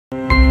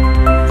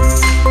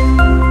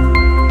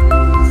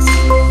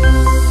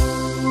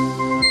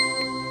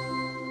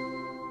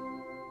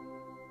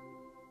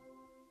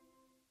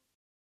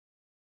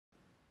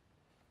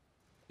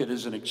It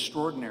is an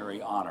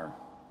extraordinary honor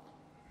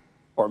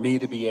for me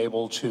to be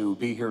able to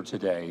be here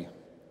today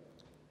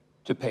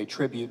to pay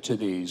tribute to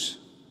these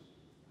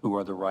who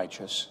are the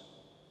righteous,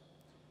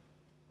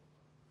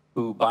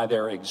 who by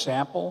their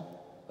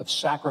example of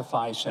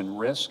sacrifice and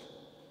risk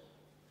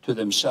to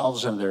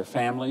themselves and their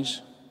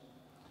families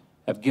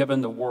have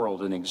given the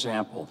world an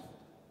example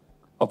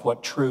of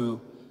what true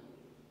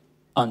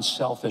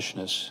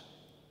unselfishness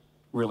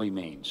really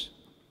means.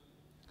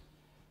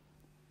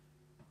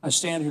 I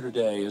stand here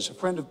today as a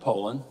friend of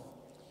Poland.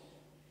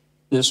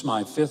 This is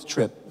my 5th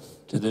trip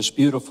to this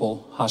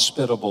beautiful,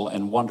 hospitable,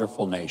 and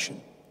wonderful nation.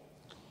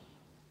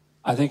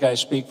 I think I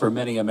speak for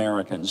many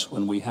Americans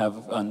when we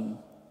have an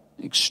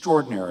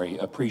extraordinary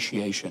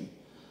appreciation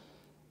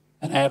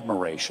and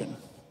admiration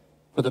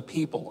for the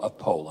people of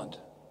Poland.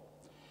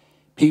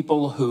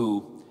 People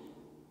who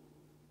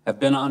have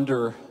been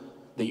under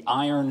the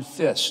iron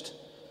fist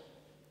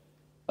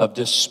of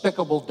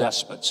despicable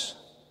despots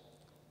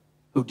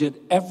who did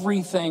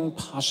everything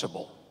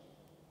possible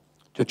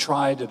to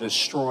try to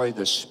destroy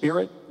the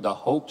spirit, the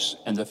hopes,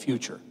 and the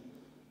future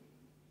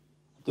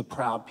of the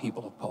proud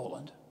people of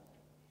Poland,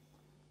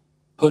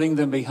 putting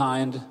them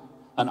behind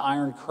an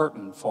iron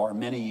curtain for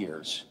many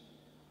years.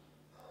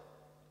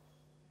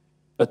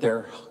 But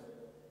their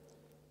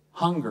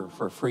hunger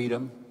for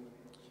freedom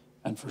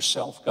and for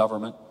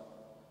self-government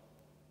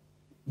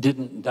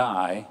didn't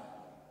die.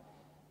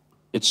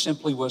 It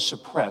simply was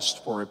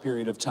suppressed for a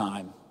period of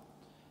time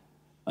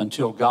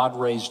until God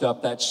raised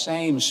up that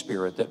same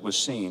spirit that was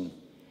seen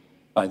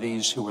by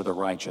these who were the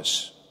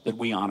righteous that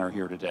we honor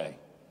here today.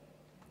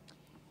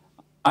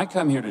 I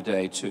come here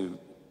today to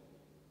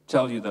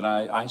tell you that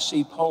I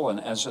see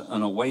Poland as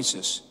an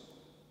oasis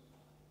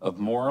of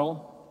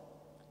moral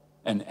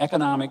and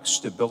economic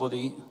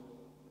stability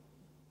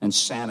and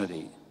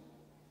sanity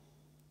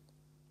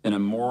in a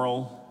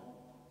moral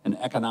and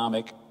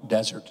economic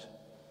desert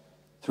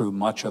through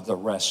much of the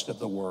rest of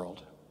the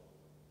world.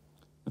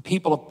 The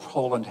people of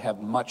Poland have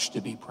much to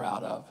be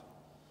proud of.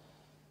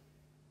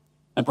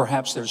 And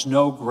perhaps there's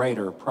no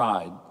greater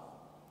pride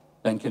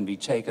than can be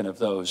taken of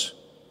those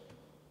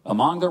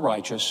among the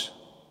righteous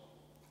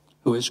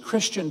who, as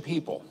Christian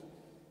people,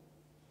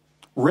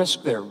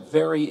 risk their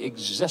very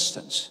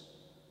existence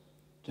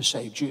to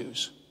save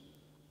Jews.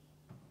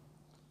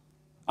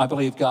 I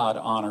believe God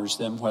honors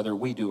them whether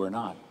we do or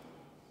not.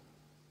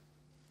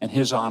 And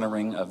his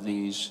honoring of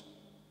these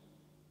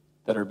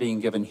that are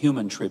being given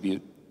human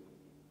tribute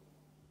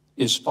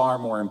is far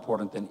more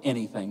important than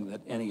anything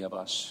that any of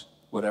us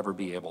would ever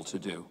be able to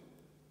do.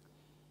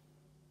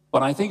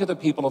 When I think of the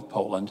people of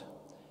Poland,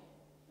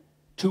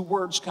 2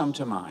 words come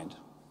to mind.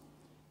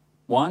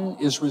 One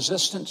is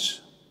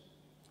resistance,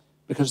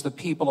 because the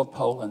people of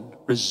Poland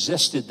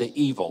resisted the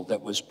evil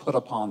that was put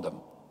upon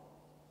them.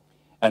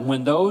 And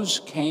when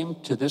those came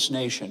to this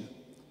nation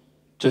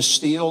to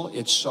steal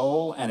its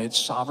soul and its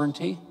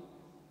sovereignty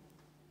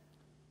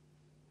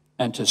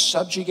and to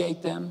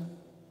subjugate them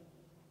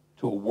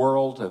to a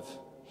world of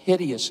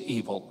hideous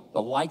evil,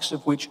 the likes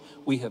of which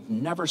we have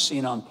never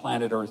seen on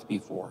planet Earth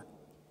before,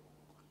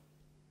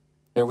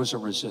 there was a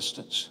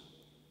resistance.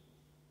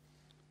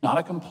 Not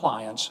a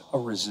compliance, a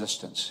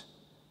resistance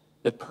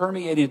that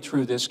permeated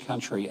through this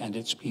country and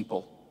its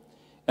people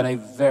in a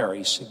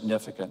very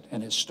significant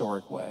and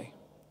historic way.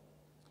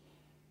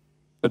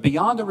 But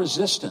beyond the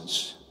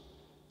resistance,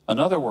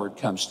 another word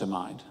comes to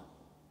mind: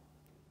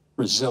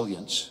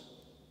 resilience.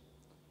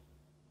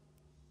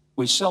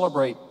 We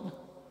celebrate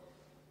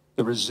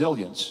the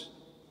resilience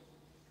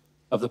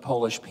of the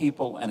Polish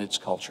people and its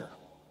culture.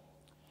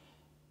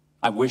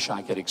 I wish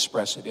I could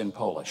express it in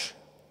Polish.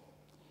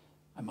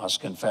 I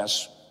must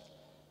confess,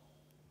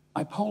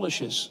 my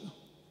Polish is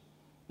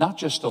not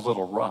just a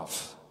little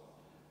rough,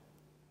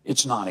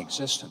 it's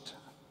non-existent.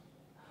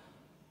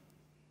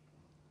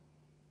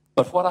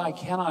 But what I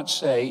cannot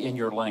say in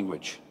your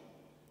language,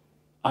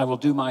 I will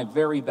do my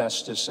very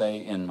best to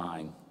say in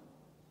mine.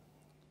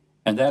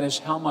 And that is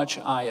how much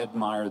I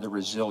admire the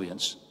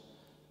resilience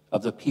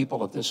of the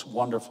people of this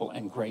wonderful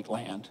and great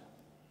land,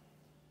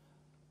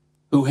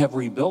 who have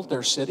rebuilt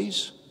their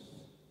cities,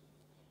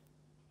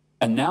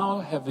 and now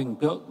having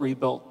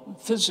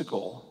rebuilt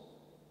physical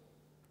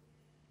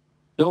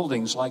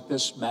buildings like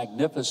this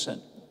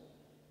magnificent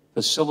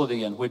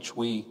facility in which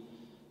we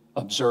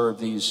observe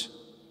these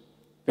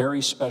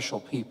very special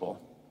people,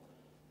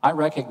 I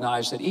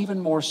recognize that even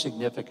more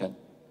significant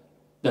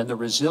than the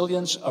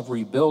resilience of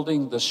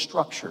rebuilding the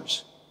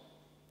structures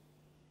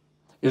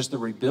is the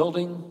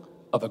rebuilding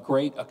of a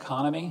great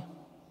economy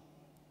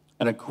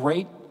and a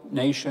great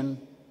nation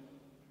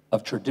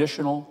of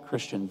traditional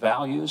Christian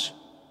values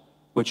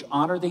which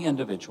honor the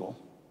individual,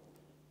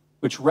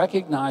 which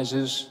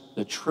recognizes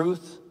the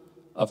truth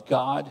of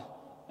God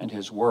and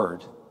his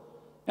word,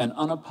 and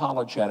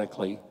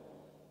unapologetically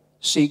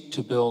seek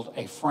to build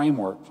a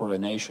framework for a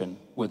nation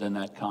within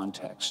that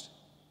context.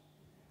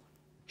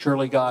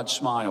 Surely God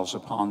smiles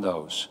upon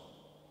those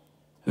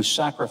who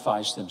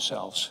sacrifice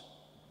themselves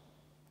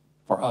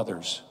for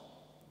others,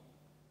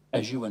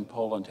 as you in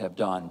Poland have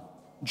done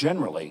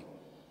generally,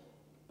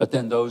 but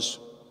then those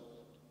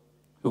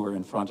who are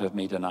in front of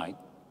me tonight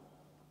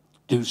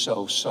do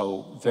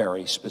so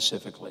very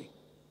specifically.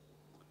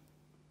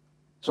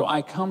 So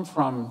I come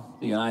from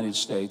the United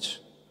States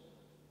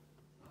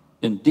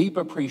in deep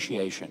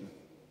appreciation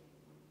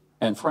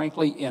and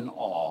frankly in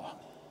awe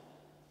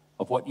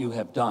of what you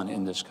have done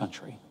in this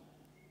country,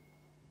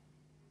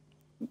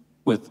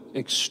 with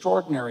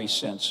extraordinary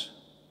sense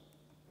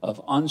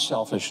of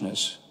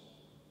unselfishness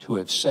to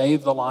have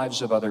saved the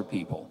lives of other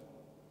people.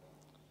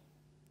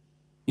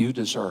 You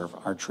deserve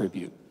our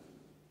tribute,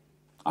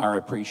 our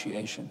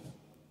appreciation,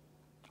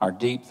 our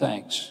deep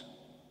thanks.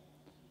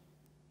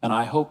 And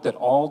I hope that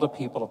all the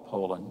people of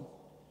Poland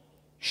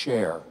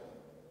share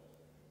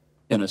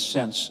in a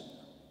sense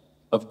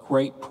of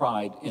great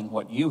pride in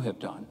what you have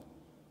done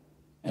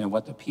and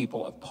what the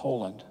people of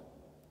Poland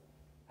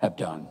have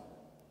done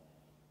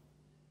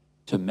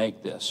to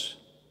make this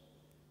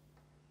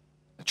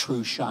a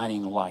true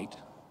shining light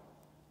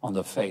on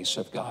the face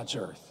of God's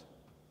earth.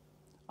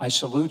 I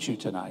salute you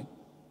tonight.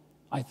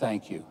 I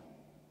thank you.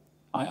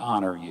 I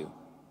honor you.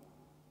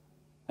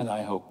 And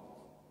I hope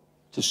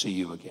to see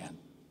you again.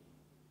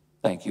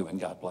 Thank you, and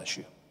God bless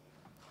you.